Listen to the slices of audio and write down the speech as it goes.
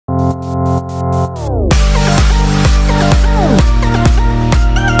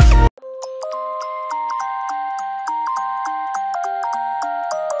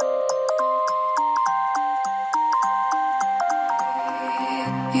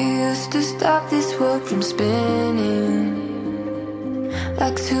used to stop this world from spinning.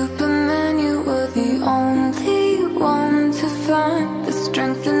 Like Superman, you were the only one to find the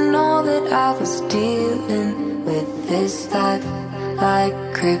strength in all that I was dealing with this life, like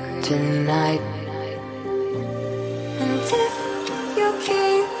kryptonite. And if you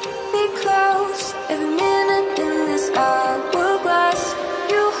keep me close, every minute in this hourglass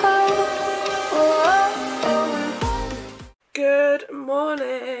you hold. Good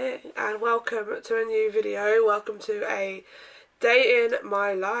morning and welcome to a new video. Welcome to a day in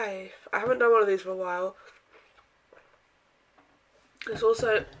my life. I haven't done one of these for a while. It's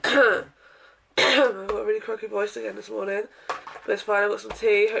also I've got a really croaky voice again this morning, but it's fine. I've got some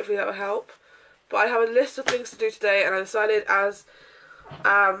tea, hopefully that will help. But I have a list of things to do today, and I decided as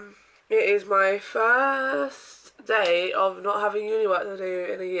it is my first day of not having uni work to do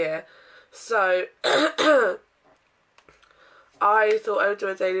in a year, so I thought I would do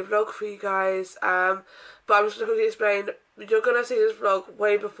a daily vlog for you guys, but I'm just going to explain. You're going to see this vlog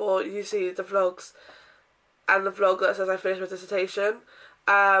way before you see the vlogs and the vlog that says I finished my dissertation,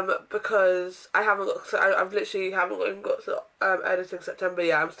 because I haven't got, so I've literally haven't even got to editing September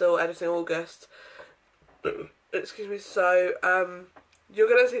yet. I'm still editing August. Excuse me. So you're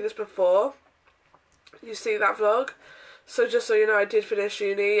going to see this before you see that vlog. So just so you know, I did finish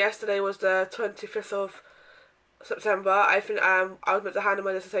uni. Yesterday was the 25th of September. I was meant to hand in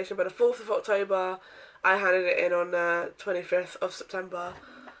my dissertation by the 4th of October. I handed it in on the 25th of September,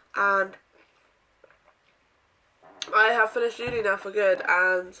 and I have finished uni now for good,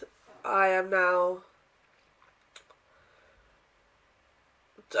 and I am now,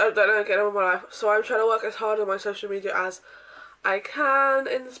 I don't know, getting on with my life. So I'm trying to work as hard on my social media as I can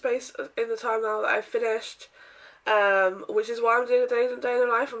in the time now that I've finished, which is why I'm doing a day in the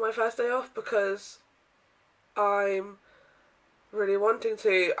life on my first day off, because I'm really wanting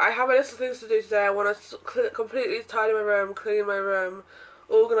to. I have a list of things to do today. I want to completely tidy my room, clean my room,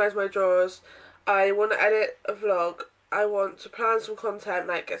 organise my drawers. I want to edit a vlog. I want to plan some content,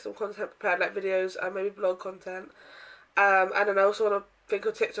 like get some content prepared, like videos and maybe blog content. And then I also want to think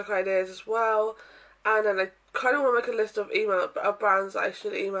of TikTok ideas as well. And then I kind of want to make a list of brands that I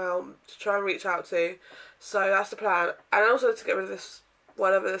should email to try and reach out to. So that's the plan. And also to get rid of this,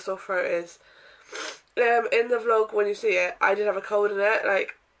 whatever this sore throat is. In the vlog, when you see it, I did have a cold in it.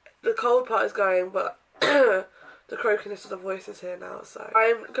 Like, the cold part is going, but the croakiness of the voice is here now. So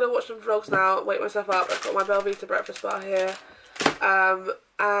I'm gonna watch some vlogs now, wake myself up. I've got my Belvita breakfast bar here, and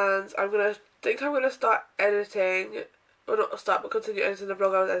I'm gonna start editing, or not start, but continue editing the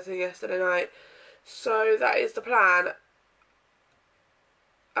vlog I was editing yesterday night. So that is the plan.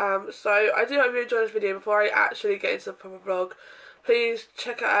 So I do hope you enjoyed this video. Before I actually get into the proper vlog, please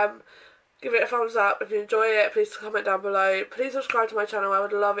check out give it a thumbs up if you enjoy it. Please comment down below. Please subscribe to my channel. I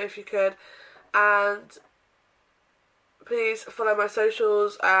would love it if you could. And please follow my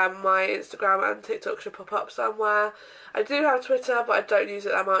socials. My Instagram and TikTok should pop up somewhere. I do have Twitter, but I don't use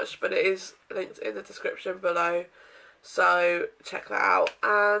it that much. But it is linked in the description below. So check that out.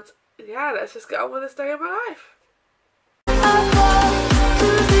 And yeah, let's just get on with this day in my life.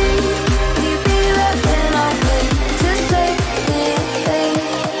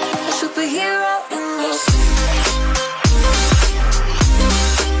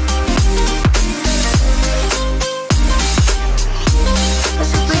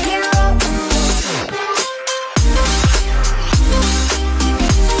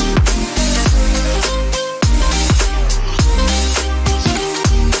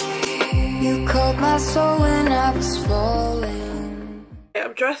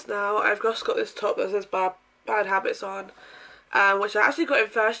 I'm dressed now. I've just got this top that says bad habits on, which I actually got in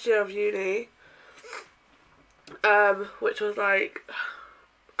first year of uni, which was like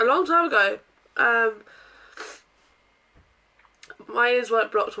a long time ago. My ears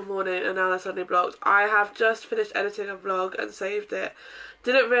weren't blocked one morning and now they're suddenly blocked. I have just finished editing a vlog and saved it.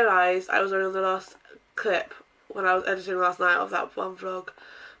 Didn't realise I was only on the last clip when I was editing last night of that one vlog,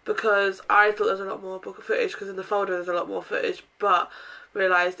 because I thought there was a lot more footage, because in the folder there's a lot more footage, but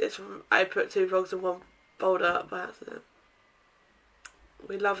realised I put 2 vlogs in one folder by accident.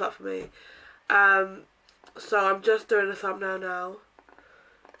 We love that for me. So I'm just doing a thumbnail now.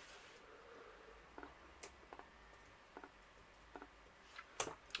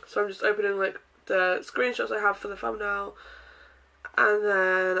 So I'm just opening like the screenshots I have for the thumbnail, and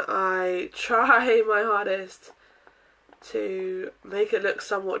then I try my hardest to make it look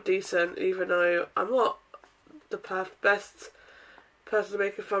somewhat decent, even though I'm not the best person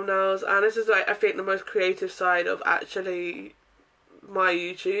making thumbnails. And this is like, I think, the most creative side of actually my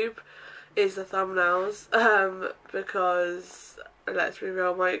YouTube is the thumbnails, because let's be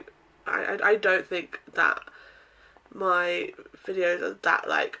real, I don't think that my videos are that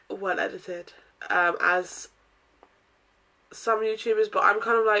like well edited as some YouTubers, but I'm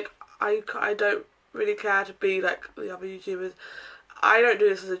kind of like, I don't really care to be like the other YouTubers. I don't do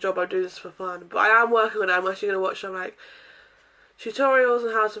this as a job, I do this for fun, but I am working on it. I'm actually going to watch some like tutorials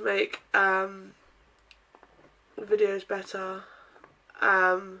on how to make videos better,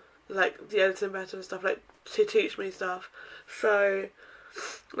 like the editing better and stuff, like to teach me stuff. So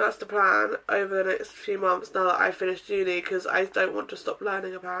that's the plan over the next few months now that I've finished uni, because I don't want to stop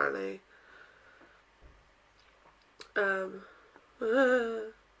learning apparently. But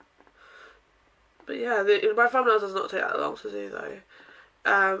yeah, my thumbnails does not take that long to do though.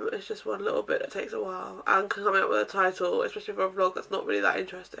 It's just one little bit that takes a while, and coming up with a title, especially for a vlog that's not really that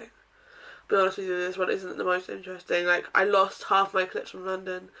interesting. Be honest with you, this one isn't the most interesting. Like, I lost half my clips from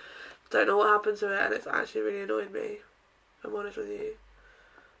London, don't know what happened to it, and it's actually really annoyed me, if I'm honest with you.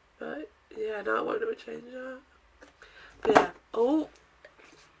 But yeah, now I won't ever change that. But yeah, oh,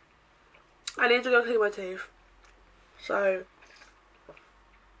 I need to go clean my teeth. So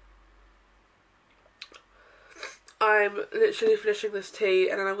I'm literally finishing this tea,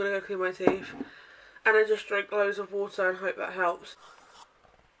 and then I'm going to go clean my teeth, and then just drink loads of water and hope that helps.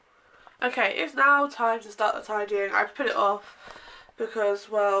 Okay, it's now time to start the tidying. I put it off because,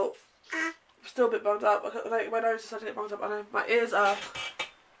 well, I'm still a bit bummed up. Like, my nose is starting to get bummed up. I know my ears are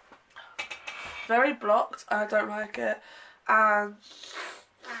very blocked and I don't like it, and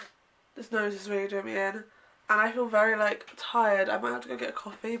this nose is really doing me in, and I feel very like tired. I might have to go get a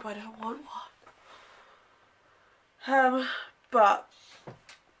coffee, but I don't want one. But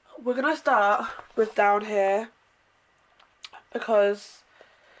we're gonna start with down here because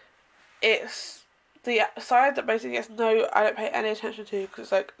it's the side that basically gets I don't pay any attention to, because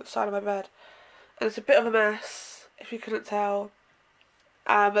it's like the side of my bed, and it's a bit of a mess if you couldn't tell.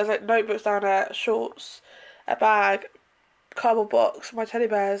 There's like notebooks down there, shorts, a bag, cardboard box, my teddy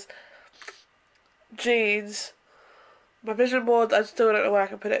bears, jeans, my vision board. I still don't know where I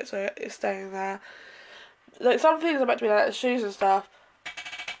can put it, so it's staying there. Like, some things are meant to be like shoes and stuff,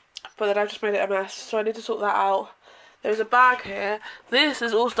 but then I've just made it a mess, so I need to sort that out. There's a bag here. This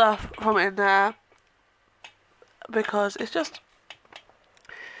is all stuff from in there because it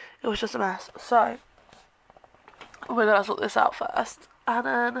was just a mess. So we're gonna sort this out first, and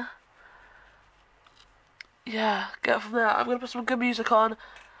then yeah, get from there. I'm gonna put some good music on,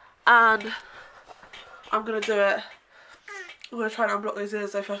 and I'm gonna do it. I'm gonna try and unblock these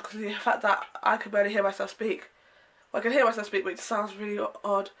ears though first, because the fact that I can barely hear myself speak. Well, I can hear myself speak, but it sounds really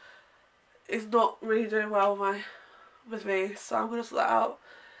odd. It's not really doing well with me, so I'm gonna sort that out,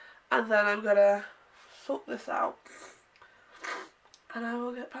 and then I'm gonna sort this out, and I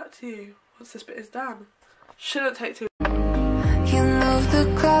will get back to you once this bit is done. Shouldn't take too long. You moved the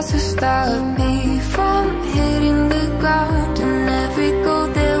clouds to stop me from hitting the ground, and every goal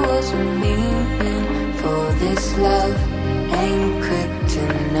there was a meaning. For this love ain't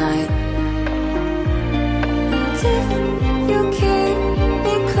kryptonite, and if you keep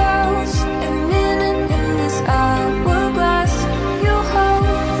me close, every minute in this hourglass you hold.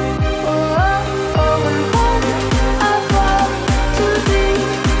 Oh, oh, oh, and when I fall too deep,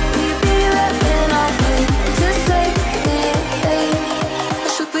 we be rapping off it to save it. A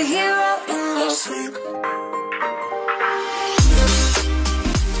superhero in your sleep.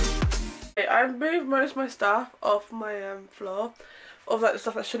 I've moved most of my stuff off my floor, of like the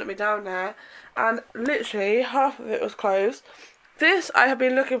stuff that shouldn't be down there, and literally half of it was clothes. This I have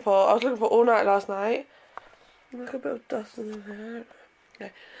been looking for. I was looking for all night last night. Look, a bit of dust in there.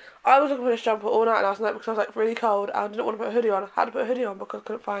 Okay. I was looking for this jumper all night last night because I was like really cold and I didn't want to put a hoodie on. I had to put a hoodie on because I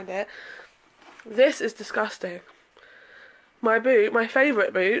couldn't find it. This is disgusting. My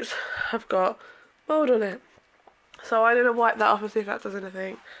favourite boots have got mould on it, so I'm gonna wipe that off and see if that does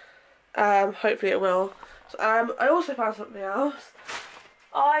anything. Hopefully it will. So, I also found something else.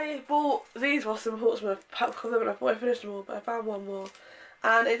 I bought these whilst in Portsmouth, packed them, and I thought I finished them all, but I found one more,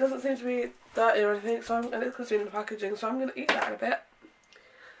 and it doesn't seem to be dirty or anything, so and it's consumed in the packaging, so I'm going to eat that in a bit.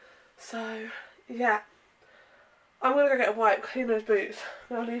 So yeah, I'm going to go get a wipe, clean those boots,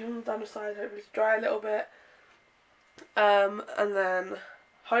 and I'll leave them down the side, hopefully to dry a little bit, and then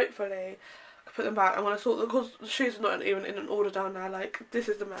hopefully I can put them back. I'm going to sort them, because the shoes are not even in an order down there. Like, this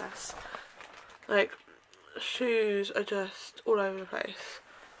is the mess. Like, shoes are just all over the place.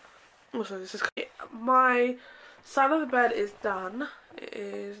 Also, this is my side of the bed is done. It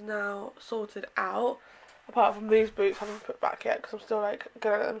is now sorted out, apart from these boots I haven't put back yet because I'm still like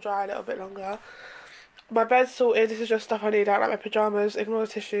gonna let them dry a little bit longer. My bed's sorted. This is just stuff I need out, like my pyjamas. Ignore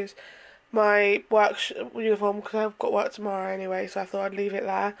the tissues. my work uniform because I've got work tomorrow anyway, so I thought I'd leave it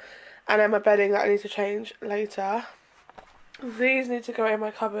there. And then my bedding that I need to change later. These need to go in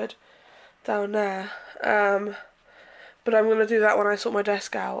my cupboard down there. But I'm going to do that when I sort my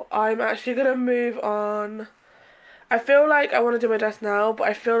desk out. I'm actually going to move on. I feel like I want to do my desk now, but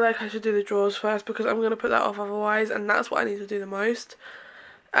I feel like I should do the drawers first because I'm going to put that off otherwise, and that's what I need to do the most.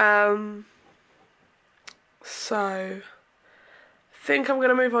 So, I think I'm going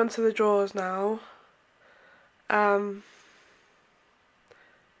to move on to the drawers now. And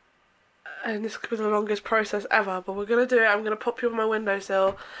this could be the longest process ever, but we're going to do it. I'm going to pop you on my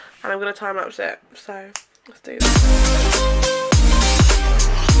windowsill and I'm going to time lapse it. So, let's do this.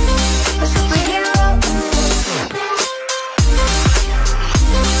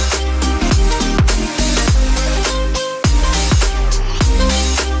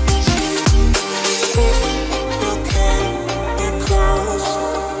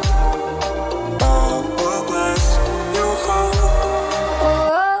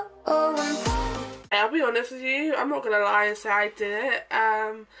 I'll be honest with you, I'm not going to lie and say I did it,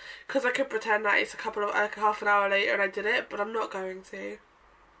 because I could pretend that it's half an hour later and I did it, but I'm not going to.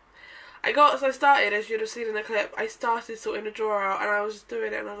 I started, as you'd have seen in the clip, I started sorting the drawer out and I was just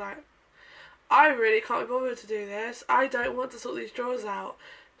doing it and I was like, I really can't be bothered to do this. I don't want to sort these drawers out,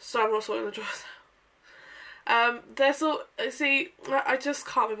 so I'm not sorting the drawers out. I just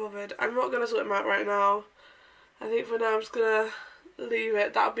can't be bothered. I'm not going to sort them out right now. I think for now I'm just going to leave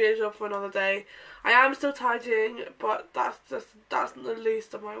it. That'll be a job for another day. I am still tidying, but that's the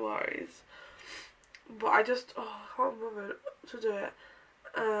least of my worries. But I just can't bother to do it.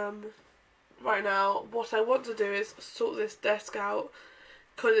 Right now, what I want to do is sort this desk out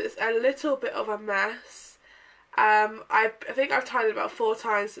because it's a little bit of a mess. I think I've tidied about 4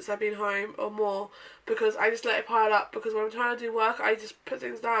 times since I've been home or more because I just let it pile up because when I'm trying to do work I just put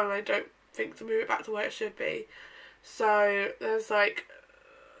things down and I don't think to move it back to where it should be. So there's like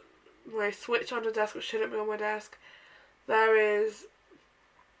my switch on the desk which shouldn't be on my desk. There is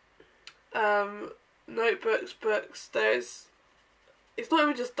notebooks, books, it's not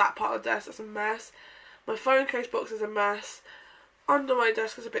even just that part of the desk that's a mess. My phone case box is a mess. Under my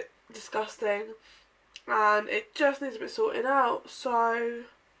desk is a bit disgusting and it just needs a bit sorted out. So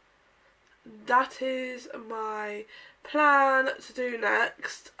that is my plan to do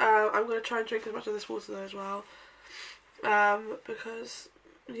next. I'm going to try and drink as much of this water though as well. Because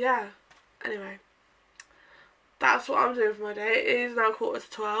yeah, anyway, that's what I'm doing for my day. It is now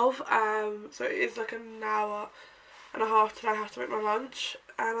 11:45, so it is like an hour and a half till I have to make my lunch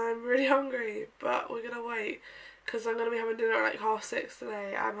and I'm really hungry, but we're gonna wait because I'm gonna be having dinner at like 6:30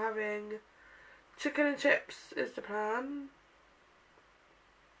 today. I'm having chicken and chips is the plan.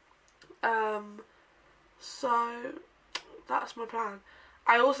 So that's my plan.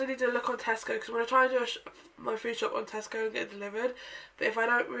 I also need to look on Tesco because I'm going to try and do my food shop on Tesco and get it delivered. But if I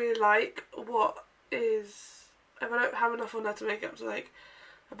don't really like if I don't have enough on there to make it up to like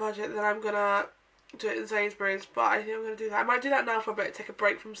a budget, then I'm going to do it in Sainsbury's. But I think I'm going to do that. I might do that now for a bit, take a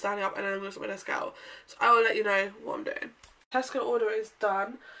break from standing up, and then I'm going to sort my desk out. So I will let you know what I'm doing. Tesco order is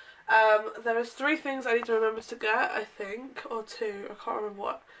done. There is 3 things I need to remember to get, I think, or 2. I can't remember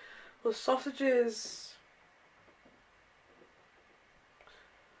what. Well, sausages,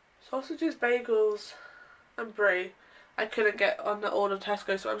 bagels, and brie. I couldn't get on the order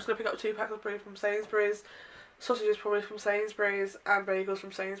Tesco, so I'm just going to pick up 2 packs of brie from Sainsbury's, sausages probably from Sainsbury's, and bagels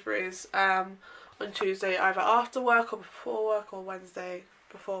from Sainsbury's on Tuesday, either after work or before work, or Wednesday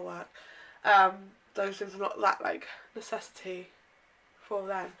before work. Those things are not that like necessity for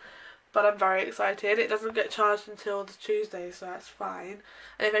them, but I'm very excited. It doesn't get charged until the Tuesday, so that's fine.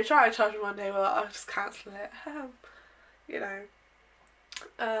 And if they try and charge me one day, well, I'll just cancel it. You know.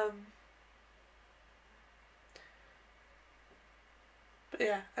 But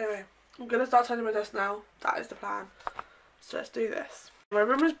yeah, anyway, I'm gonna start tidying my desk now. That is the plan. So let's do this. My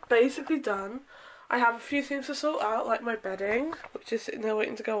room is basically done. I have a few things to sort out, like my bedding, which is sitting there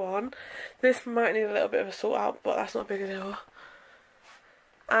waiting to go on. This might need a little bit of a sort out, but that's not a big deal.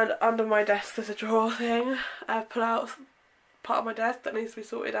 And under my desk there's a drawer thing. I've put out part of my desk that needs to be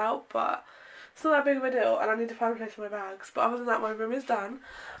sorted out, but it's not that big of a deal, and I need to find a place for my bags. But other than that, my room is done.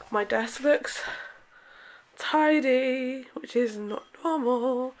 My desk looks tidy, which is not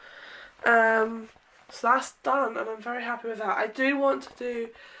normal. So that's done, and I'm very happy with that. I do want to do,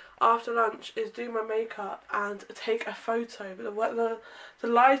 after lunch, is do my makeup and take a photo, but the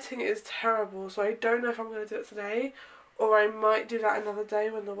lighting is terrible, so I don't know if I'm going to do it today, or I might do that another day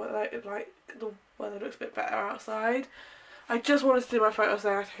when the weather looks a bit better outside. I just wanted to do my photos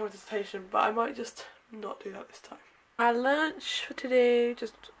there, I take my dissertation, but I might just not do that this time. Our lunch for today,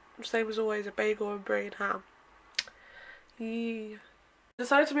 just Same as always, a bagel and brie and ham. Yeah. I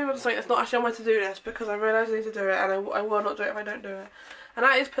decided to move on to something that's not actually on my to-do list because I realised I need to do it, and I will not do it if I don't do it. And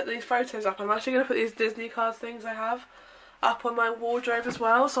that is put these photos up. I'm actually going to put these Disney cards things I have up on my wardrobe as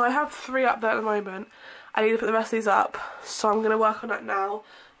well. So I have 3 up there at the moment. I need to put the rest of these up. So I'm going to work on that now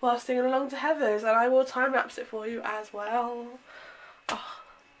while singing along to Heather's, and I will time-lapse it for you as well. Oh,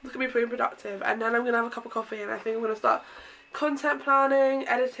 look at me being productive. And then I'm going to have a cup of coffee, and I think I'm going to start content planning,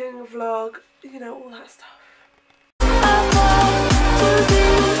 editing, vlog, you know, all that stuff.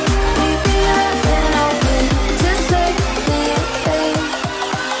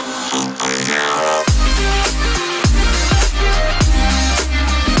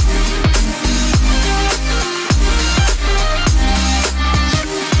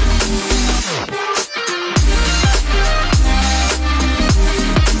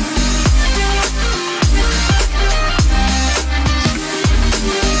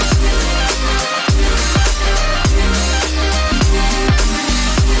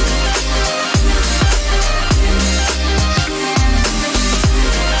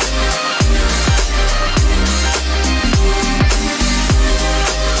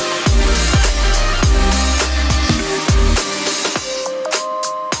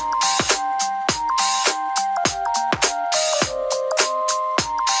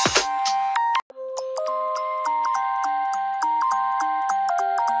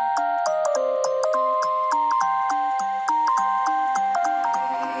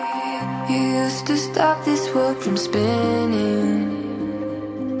 You used to stop this world from spinning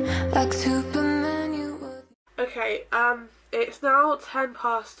like Superman. You were. Okay, it's now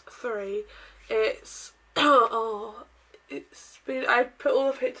 3:10. It's it's been, I put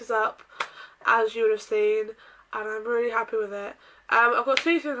all the pictures up as you would have seen, and I'm really happy with it. I've got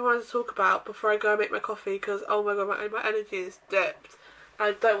 2 things I wanted to talk about before I go and make my coffee, because oh my god, my energy is dipped.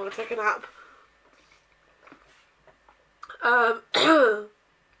 I don't want to take a nap.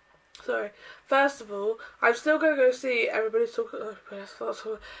 Sorry. First of all, I'm still going to go see Everybody's Talking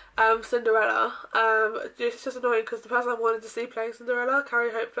Cinderella. It's just annoying because the person I wanted to see playing Cinderella,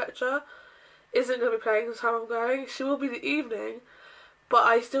 Carrie Hope Fletcher, isn't going to be playing the time I'm going. She will be the evening, but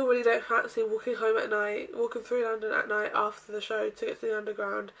I still really don't fancy walking home at night, walking through London at night after the show to get to the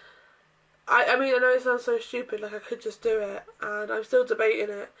Underground. I mean, I know it sounds so stupid, like I could just do it, and I'm still debating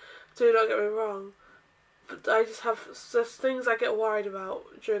it, do not get me wrong. But I just have just things I get worried about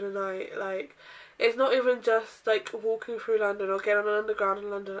during the night. Like, it's not even just like walking through London or getting on an Underground in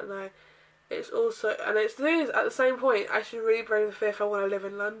London at night. It's also, and it's the thing is, at the same point, I should really brave the fear if I want to live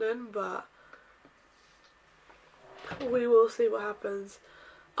in London, but we will see what happens.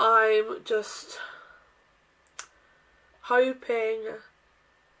 I'm just hoping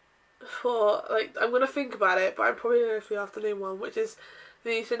for, like, I'm going to think about it, but I'm probably going to go for the afternoon one, which is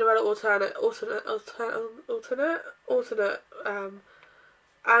the Cinderella alternate.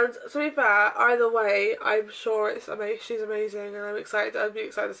 And to be fair, either way, I'm sure she's amazing, and I'd be excited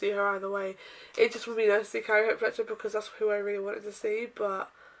to see her either way. It just would be nice to see Carrie Hope Fletcher because that's who I really wanted to see,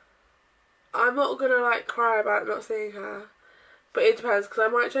 but I'm not gonna like cry about not seeing her. But it depends, because I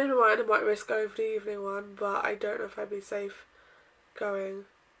might change my mind and might risk going for the evening one, but I don't know if I'd be safe going,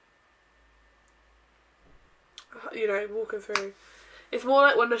 you know, walking through. It's more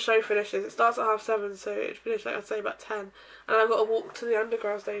like when the show finishes. It starts at 7:30, so it'd finish like, I'd say about 10. And I've got to walk to the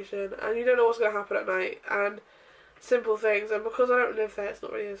Underground station, and you don't know what's going to happen at night, and simple things. And because I don't live there, it's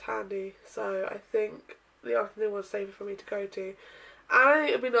not really as handy. So I think the afternoon one's safer for me to go to. And I think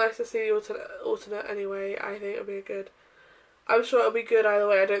it'd be nice to see the alternate anyway. I think it'll be good. I'm sure it'll be good either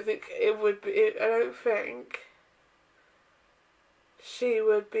way. I don't think it would be. I don't think she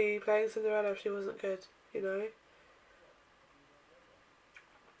would be playing Cinderella if she wasn't good, you know?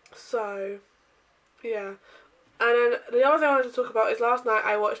 So, yeah. And then the other thing I wanted to talk about is last night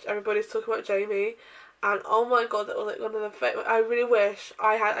I watched Everybody's Talking About Jamie, and oh my god, that was like one of the I really wish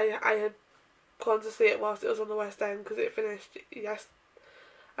I had gone to see it whilst it was on the West End, because it finished, yes,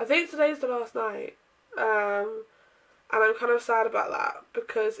 I think today's the last night, and I'm kind of sad about that,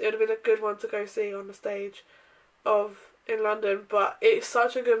 because it would have been a good one to go see on the stage in London. But it's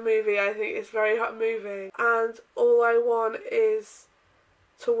such a good movie. I think it's very moving, and all I want is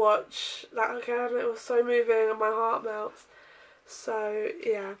to watch that again. It was so moving and my heart melts. So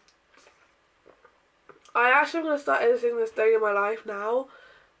yeah, I actually am going to start editing this day in my life now,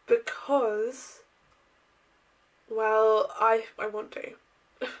 because, well, I want to.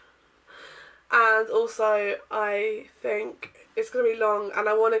 And also I think it's going to be long, and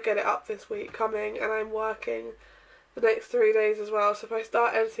I want to get it up this week coming, and I'm working the next 3 days as well. So if I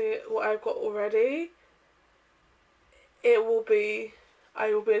start editing what I've got already, it will be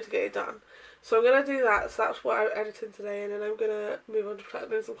I will be able to get it done. So I'm going to do that, so that's what I'm editing today, and then I'm going to move on to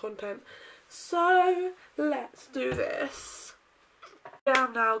planning some content. So let's do this.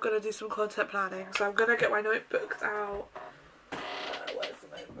 I'm now going to do some content planning, so I'm going to get my notebooks out. Where's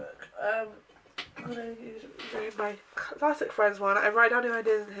the notebook? I'm going to use my classic friends one. I write down the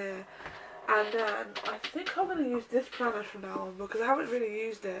ideas in here, and then I think I'm going to use this planner from now on, because I haven't really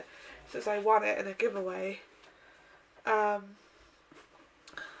used it since I won it in a giveaway.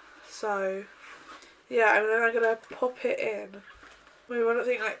 So yeah, and then I'm going to pop it in. Maybe I don't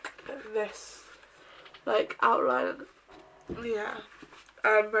think like this, like outline. Yeah,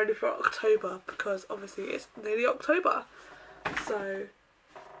 I'm ready for October, because obviously it's nearly October. So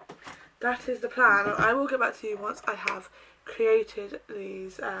that is the plan, and I will get back to you once I have created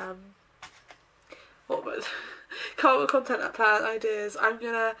these content plan ideas. I'm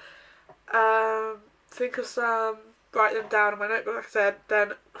gonna think of some, write them down in my notebook, like I said,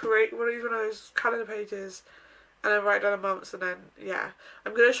 then create one of those calendar pages, and then write down the months, and then yeah,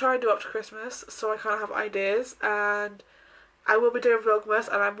 I'm gonna try and do up to Christmas so I kind of have ideas, and I will be doing Vlogmas,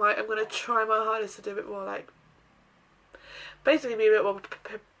 and I'm gonna try my hardest to do a bit more, like, basically be a bit more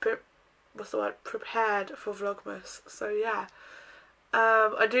prepared for Vlogmas. So yeah,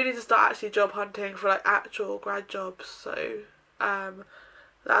 I do need to start actually job hunting for like actual grad jobs, so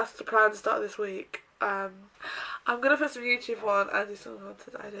that's the plan to start this week. I'm gonna put some YouTube on and do some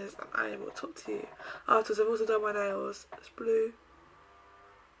content ideas, and I will talk to you afterwards. I've also done my nails, it's blue,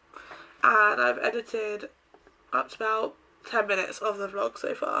 and I've edited up to about 10 minutes of the vlog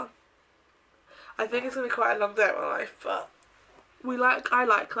so far. I think it's gonna be quite a long day of my life, but I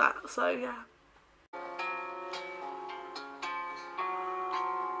like that, so yeah.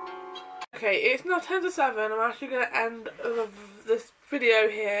 Okay, it's now 10 to 7. I'm actually going to end this video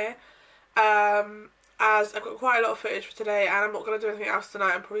here, as I've got quite a lot of footage for today, and I'm not going to do anything else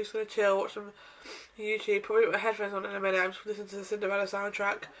tonight. I'm probably just going to chill, watch some YouTube, probably put my headphones on in a minute. I'm just listening to the Cinderella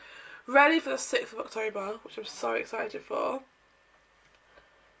soundtrack, ready for the 6th of October, which I'm so excited for.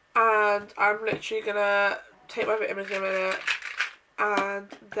 And I'm literally going to take my vitamins in a minute, and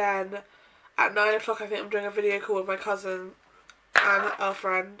then at 9 o'clock I think I'm doing a video call with my cousin and our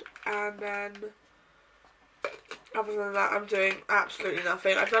friend, and then other than that I'm doing absolutely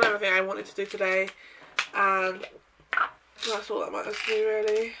nothing. I've done everything I wanted to do today, and that's all that matters to me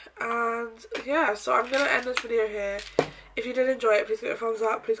really. And yeah, so I'm going to end this video here. If you did enjoy it, please give it a thumbs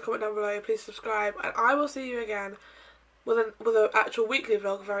up, please comment down below, please subscribe, and I will see you again with an actual weekly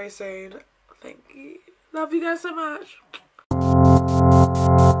vlog very soon. Thank you. Love you guys so much.